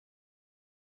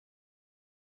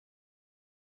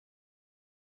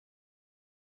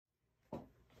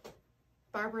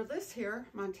Barbara Bliss here,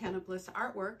 Montana Bliss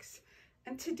Artworks,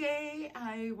 and today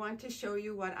I want to show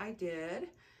you what I did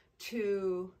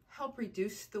to help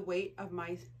reduce the weight of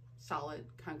my solid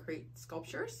concrete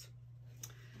sculptures.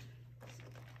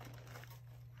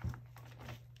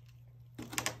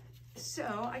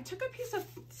 So I took a piece of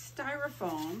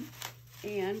styrofoam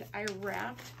and I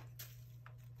wrapped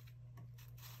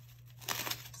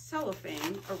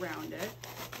cellophane around it.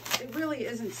 It really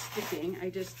isn't sticking, I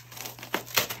just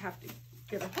have to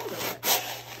get a hold of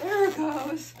it. There it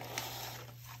goes.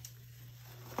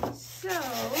 So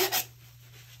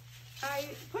I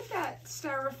put that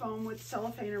styrofoam with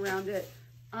cellophane around it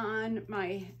on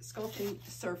my sculpting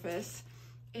surface,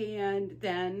 and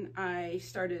then I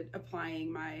started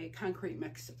applying my concrete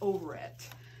mix over it.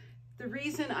 The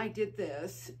reason I did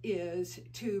this is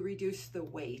to reduce the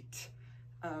weight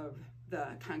of the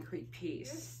concrete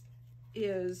piece.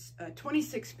 Is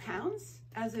 26 pounds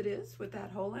as it is with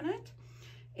that hole in it,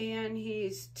 and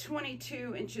he's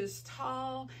 22 inches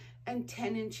tall and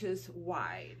 10 inches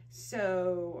wide.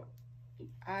 So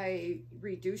I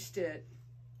reduced it,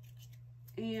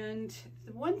 and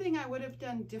the one thing I would have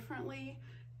done differently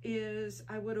is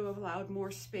I would have allowed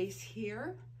more space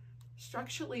here.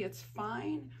 Structurally it's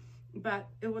fine, but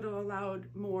it would have allowed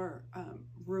more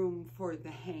room for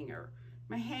the hanger.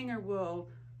 My hanger will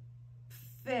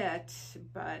fit,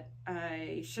 but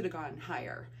I should have gone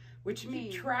higher, which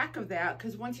means keep track of that,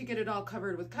 because once you get it all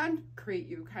covered with concrete,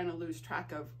 you kind of lose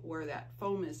track of where that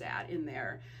foam is at in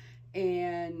there.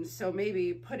 And so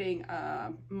maybe putting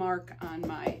a mark on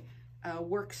my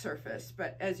work surface,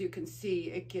 but as you can see,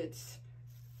 it gets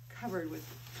covered with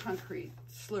concrete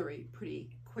slurry pretty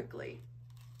quickly.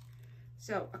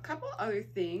 So a couple other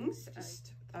things I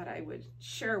just thought I would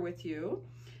share with you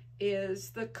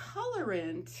is the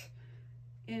colorant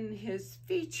in his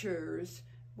features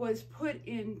was put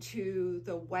into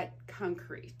the wet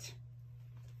concrete.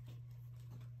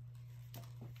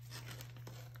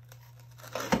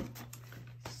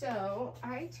 So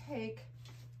I take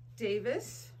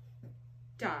Davis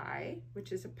dye,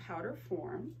 which is a powder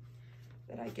form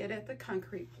that I get at the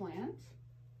concrete plant,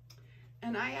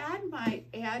 and I add my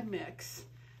admix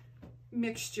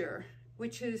mixture,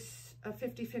 which is a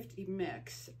 50-50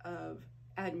 mix of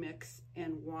admix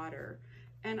and water.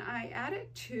 And I add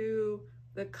it to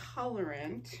the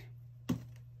colorant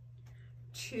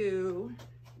to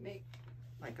make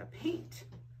like a paint.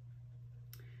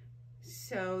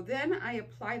 So then I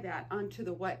apply that onto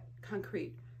the wet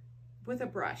concrete with a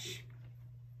brush.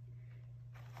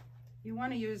 You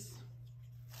want to use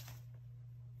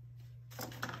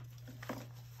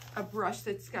a brush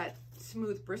that's got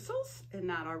smooth bristles and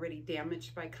not already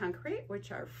damaged by concrete,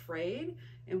 which are frayed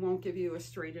and won't give you a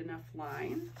straight enough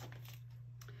line.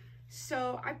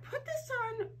 So I put this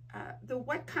on the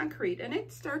wet concrete, and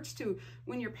it starts to,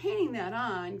 when you're painting that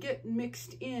on, get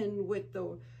mixed in with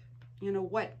the,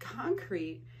 wet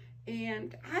concrete.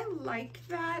 And I like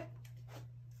that,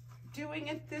 doing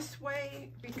it this way,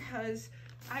 because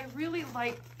I really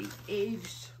like the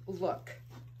aged look.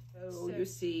 So you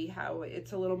see how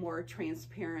it's a little more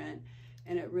transparent,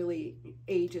 and it really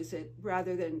ages it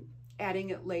rather than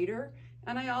adding it later.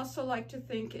 And I also like to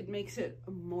think it makes it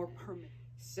more permanent.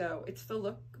 So it's the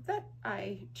look that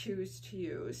I choose to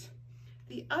use.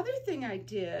 The other thing I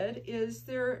did is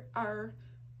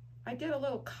I did a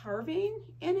little carving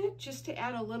in it just to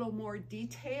add a little more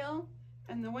detail.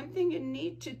 And the one thing you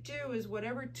need to do is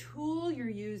whatever tool you're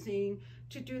using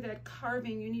to do that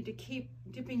carving, you need to keep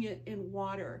dipping it in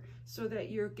water so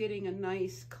that you're getting a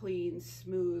nice, clean,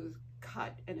 smooth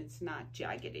cut and it's not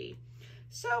jaggedy.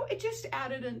 So it just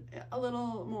added a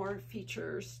little more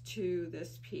features to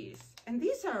this piece. And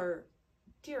these are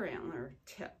deer antler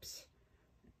tips.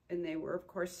 And they were, of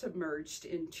course, submerged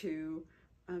into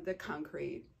the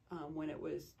concrete when it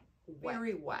was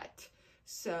very wet.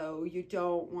 So you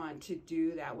don't want to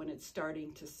do that when it's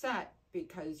starting to set,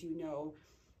 because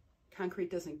concrete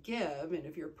doesn't give. And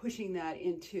if you're pushing that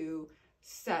into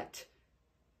set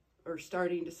or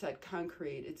starting to set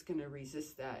concrete, it's going to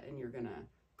resist that, and you're going to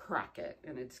crack it,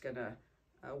 and it's going to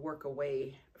work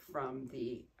away from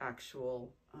the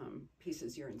actual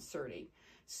pieces you're inserting.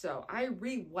 So I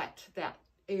re-wet that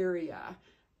area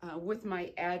with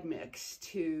my admix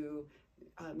to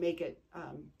make it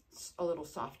a little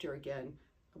softer again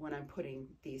when I'm putting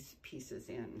these pieces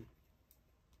in.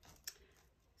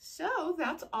 So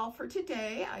that's all for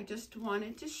today. I just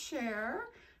wanted to share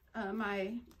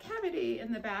my cavity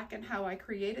in the back and how I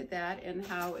created that, and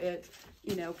how it,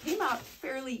 came out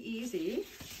fairly easy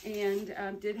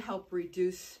and did help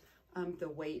reduce the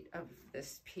weight of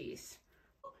this piece.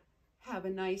 Have a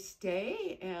nice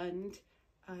day, and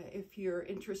If you're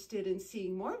interested in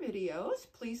seeing more videos,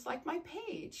 please like my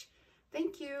page.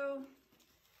 Thank you.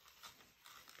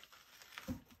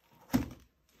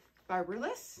 Barbara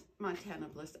Bliss, Montana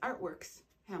Bliss Artworks,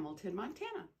 Hamilton,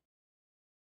 Montana.